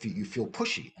 Then you feel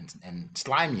pushy and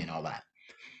slimy and all that.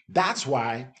 That's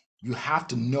why you have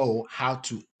to know how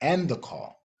to end the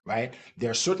call, right?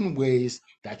 There are certain ways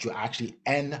that you actually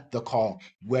end the call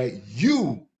where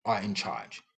you are in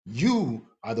charge. You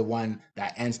are the one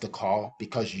that ends the call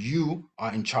because you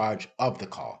are in charge of the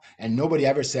call. And nobody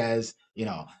ever says,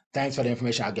 "Thanks for the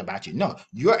information, I'll get back to you." No,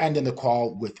 you're ending the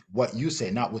call with what you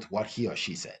say, not with what he or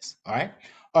she says. All right.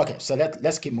 Okay, so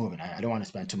let's keep moving. I don't want to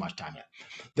spend too much time here.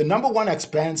 The number one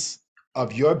expense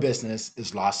of your business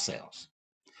is lost sales.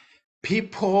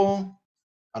 People,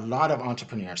 a lot of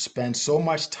entrepreneurs spend so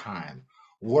much time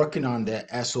working on their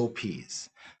SOPs.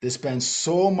 They spend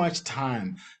so much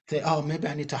time saying, "Oh, maybe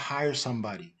I need to hire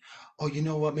somebody. Oh, you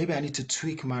know what? Maybe I need to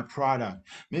tweak my product.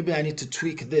 Maybe I need to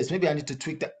tweak this. Maybe I need to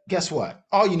tweak that." Guess what?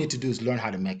 All you need to do is learn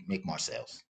how to make more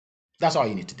sales. That's all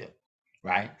you need to do,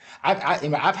 right?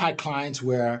 I've had clients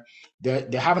where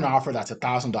they have an offer that's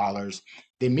 $1,000.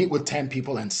 They meet with 10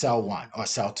 people and sell one or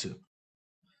sell two.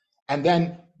 And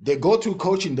then they go through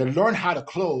coaching, they learn how to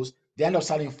close, they end up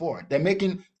selling four. They're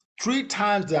making 3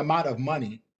 times the amount of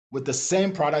money with the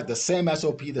same product, the same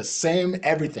SOP, the same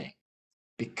everything,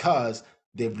 because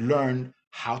they've learned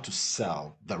how to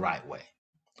sell the right way.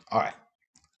 All right.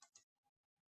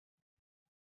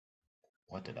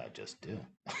 What did I just do?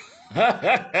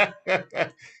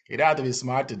 You don't have to be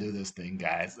smart to do this thing,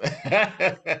 guys.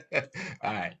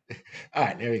 All right. All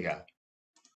right, there we go.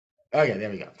 Okay, there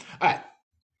we go. All right.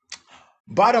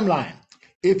 Bottom line,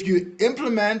 if you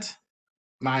implement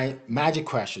my magic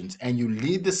questions and you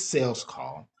lead the sales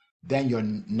call, then your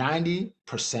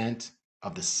 90%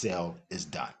 of the sale is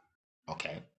done.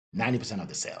 Okay? 90% of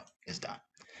the sale is done.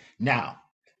 Now,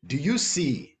 do you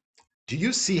see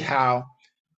how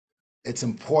it's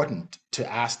important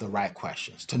to ask the right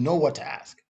questions, to know what to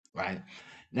ask, right?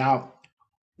 Now,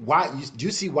 do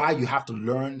you see why you have to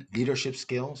learn leadership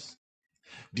skills?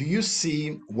 Do you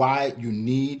see why you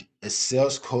need a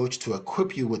sales coach to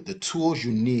equip you with the tools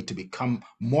you need to become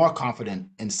more confident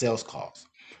in sales calls?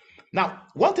 Now,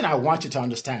 one thing I want you to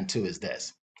understand too is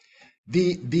this.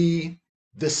 The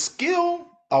skill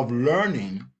of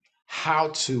learning how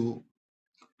to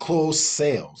close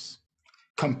sales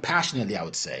compassionately, I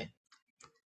would say,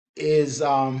 is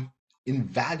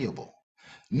invaluable.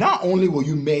 Not only will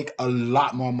you make a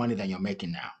lot more money than you're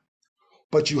making now,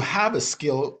 but you have a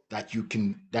skill that you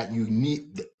can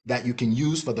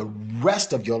use for the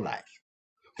rest of your life.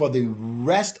 For the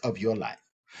rest of your life.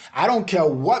 I don't care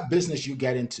what business you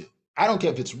get into. I don't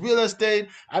care if it's real estate.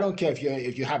 I don't care if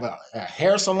you have a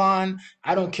hair salon.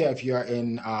 I don't care if you're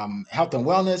in health and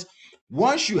wellness.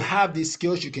 Once you have these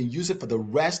skills, you can use it for the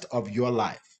rest of your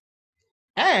life.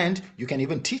 And you can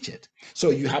even teach it. So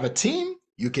you have a team,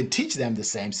 you can teach them the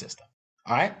same system.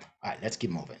 All right? All right, let's keep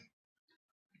moving.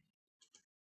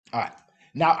 All right.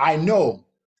 Now, I know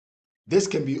this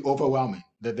can be overwhelming.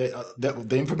 The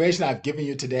information I've given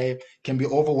you today can be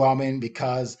overwhelming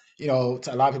because, a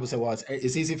lot of people say, "Well,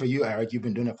 it's easy for you, Eric. You've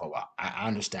been doing it for a while." I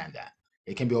understand that.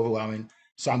 It can be overwhelming.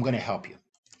 So I'm going to help you.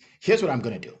 Here's what I'm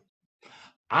going to do.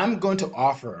 I'm going to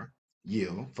offer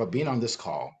you, for being on this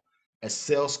call, a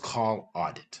sales call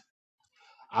audit.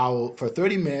 For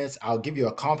 30 minutes, I'll give you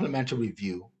a complimentary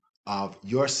review of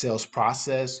your sales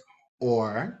process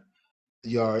or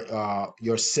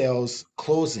your sales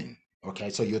closing.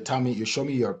 Okay, so you show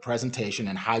me your presentation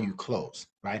and how you close,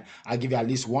 right? I'll give you at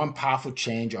least one powerful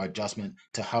change or adjustment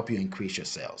to help you increase your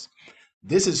sales.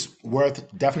 This is worth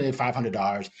definitely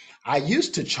 $500. I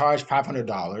used to charge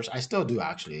 $500. I still do,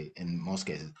 actually, in most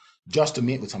cases, just to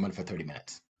meet with someone for 30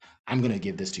 minutes. I'm going to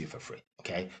give this to you for free.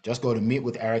 Okay, just go to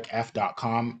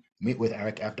meetwithericf.com,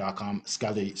 meetwithericf.com,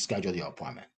 schedule your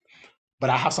appointment.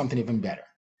 But I have something even better.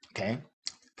 Okay,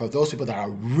 for those people that are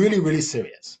really, really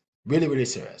serious, really, really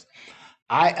serious,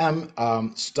 I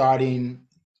am starting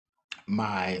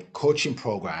my coaching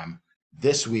program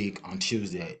this week on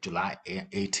Tuesday, July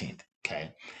 18th.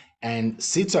 Okay. And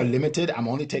seats are limited. I'm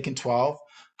only taking 12.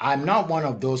 I'm not one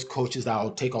of those coaches that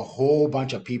will take a whole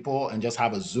bunch of people and just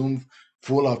have a Zoom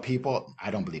full of people. I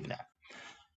don't believe in that.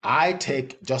 I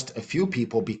take just a few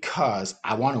people because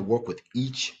I want to work with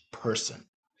each person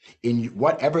in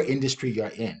whatever industry you're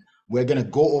in, We're going to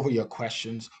go over your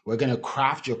questions. We're going to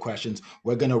craft your questions.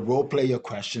 We're going to role play your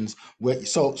questions.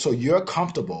 So you're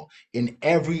comfortable in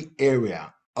every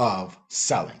area of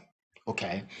selling.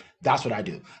 Okay, that's what I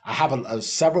do. I have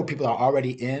several people that are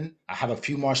already in. I have a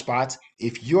few more spots.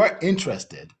 If you're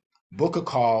interested, book a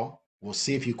call. We'll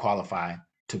see if you qualify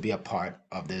to be a part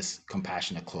of this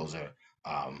Compassionate Closer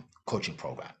coaching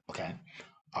program. Okay,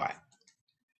 all right.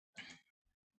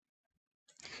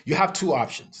 You have two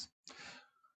options.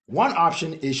 One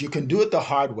option is you can do it the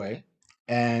hard way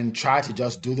and try to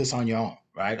just do this on your own,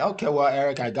 right? Okay, well,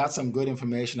 Eric, I got some good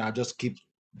information. I'll just keep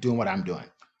doing what I'm doing.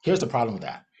 Here's the problem with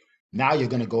that. Now you're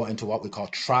going to go into what we call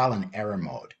trial and error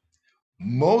mode.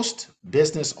 Most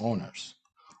business owners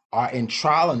are in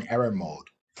trial and error mode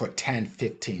for 10,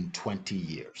 15, 20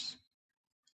 years.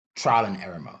 Trial and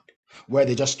error mode, where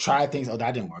they just try things, oh,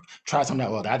 that didn't work. Try something,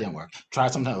 oh, that didn't work. Try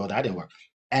something, oh, that didn't work.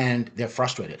 And they're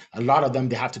frustrated. A lot of them,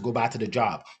 they have to go back to the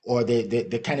job, or they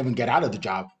can't even get out of the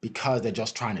job because they're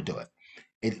just trying to do it.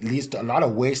 It leads to a lot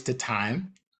of wasted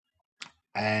time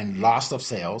and loss of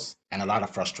sales and a lot of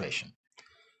frustration.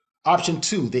 Option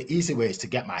two, the easy way is to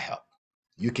get my help.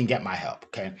 You can get my help,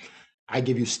 okay? I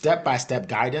give you step-by-step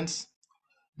guidance,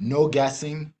 no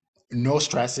guessing, no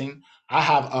stressing. I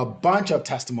have a bunch of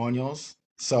testimonials.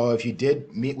 So if you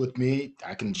did meet with me,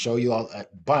 I can show you a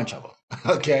bunch of them.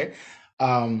 Okay.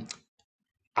 Um,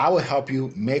 I will help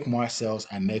you make more sales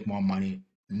and make more money.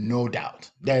 No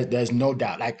doubt. There's no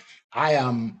doubt. Like I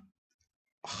am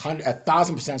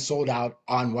 1,000% sold out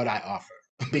on what I offer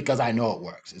because I know it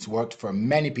works. It's worked for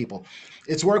many people.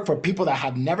 It's worked for people that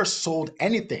have never sold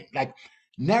anything, like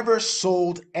never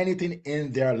sold anything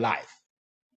in their life,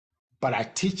 but I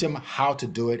teach them how to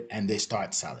do it and they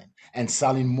start selling and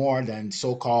selling more than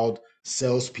so-called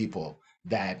salespeople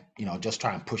that, just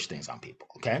try and push things on people.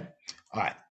 Okay. All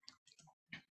right.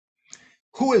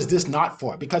 Who is this not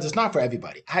for? Because it's not for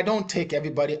everybody. I don't take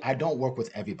everybody. I don't work with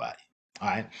everybody. All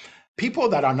right. People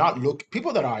that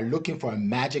are looking for a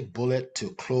magic bullet to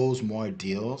close more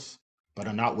deals, but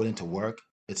are not willing to work,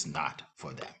 it's not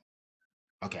for them.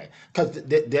 Okay, because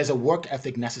there's a work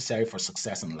ethic necessary for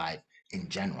success in life in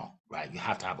general, right? You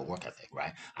have to have a work ethic,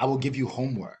 right? I will give you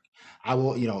homework. I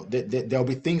will, there'll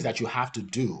be things that you have to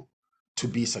do to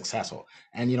be successful.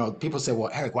 And people say, "Well,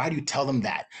 Eric, why do you tell them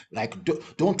that?" Like,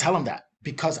 don't tell them that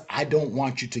because I don't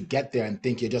want you to get there and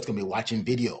think you're just gonna be watching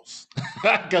videos,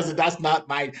 because that's not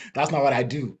what I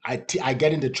do. I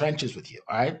get in the trenches with you,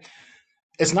 all right?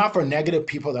 It's not for negative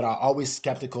people that are always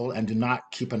skeptical and do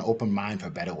not keep an open mind for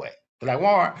a better way. They're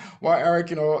like, well, Eric,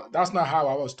 that's not how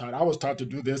I was taught. I was taught to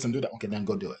do this and do that. Okay, then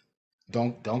go do it.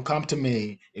 Don't come to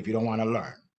me if you don't want to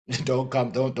learn. Don't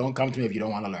come to me if you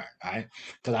don't want to learn. All right?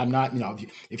 Because I'm not,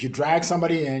 if you drag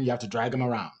somebody in, you have to drag them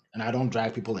around. And I don't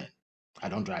drag people in. I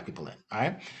don't drag people in. All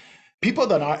right. People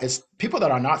that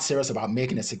are not serious about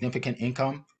making a significant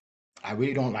income, I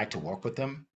really don't like to work with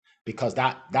them because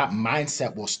that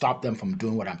mindset will stop them from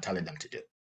doing what I'm telling them to do.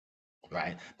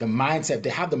 Right? The mindset, they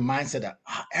have the mindset that,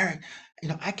 Eric,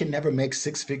 I can never make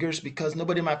six figures because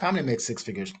nobody in my family makes six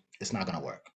figures. It's not going to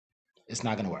work. It's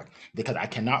not going to work because I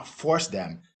cannot force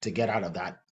them to get out of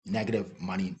that negative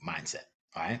money mindset.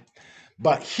 All right.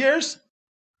 But here's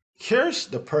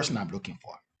the person I'm looking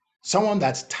for. Someone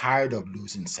that's tired of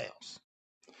losing sales.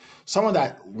 Someone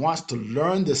that wants to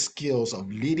learn the skills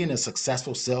of leading a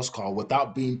successful sales call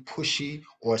without being pushy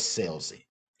or salesy.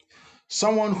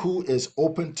 Someone who is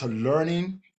open to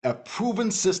learning a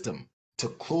proven system to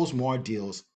close more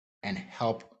deals and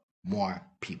help more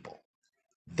people.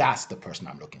 That's the person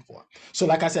I'm looking for. So,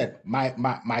 like I said,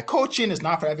 my coaching is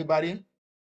not for everybody,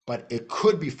 but it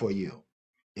could be for you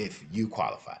if you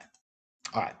qualify.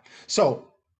 All right. So,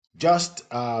 just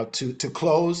to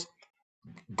close,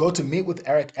 go to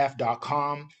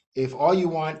meetwithericf.com. If all you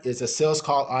want is a sales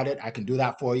call audit, I can do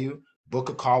that for you. Book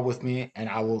a call with me and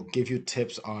I will give you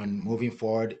tips on moving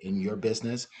forward in your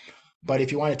business. But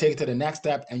if you want to take it to the next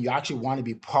step and you actually want to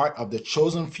be part of the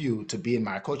chosen few to be in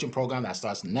my coaching program that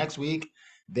starts next week,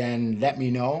 then let me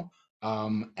know.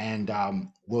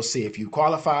 We'll see if you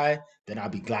qualify, then I'll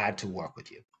be glad to work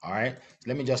with you. All right.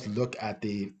 Let me just look at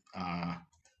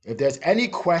if there's any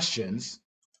questions,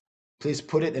 please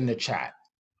put it in the chat.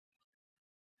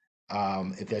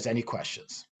 If there's any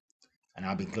questions, and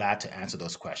I'll be glad to answer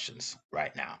those questions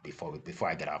right now before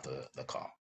I get off the call.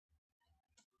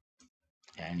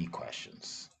 Any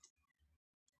questions?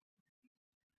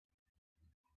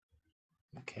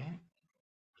 Okay.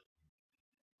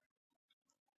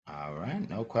 All right,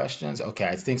 no questions. Okay,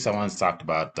 I think someone's talked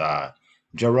about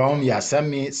Jerome. Yeah,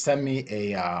 send me a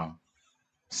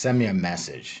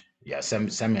message. Yeah,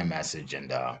 send me a message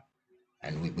and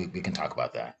we can talk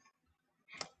about that.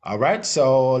 All right,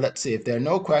 so let's see if there are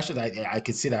no questions. I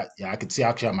could see that. Yeah, I could see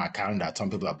actually on my calendar that some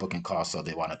people are booking calls, so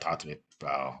they want to talk to me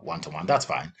one to one. That's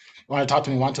fine. You want to talk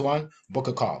to me one to one? Book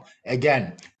a call.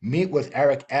 Again,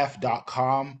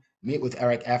 meetwithericf.com,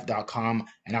 meetwithericf.com,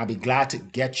 and I'll be glad to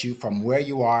get you from where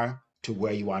you are to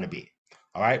where you want to be.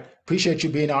 All right. Appreciate you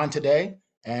being on today,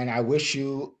 and I wish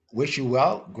you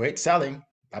well. Great selling.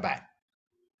 Bye bye.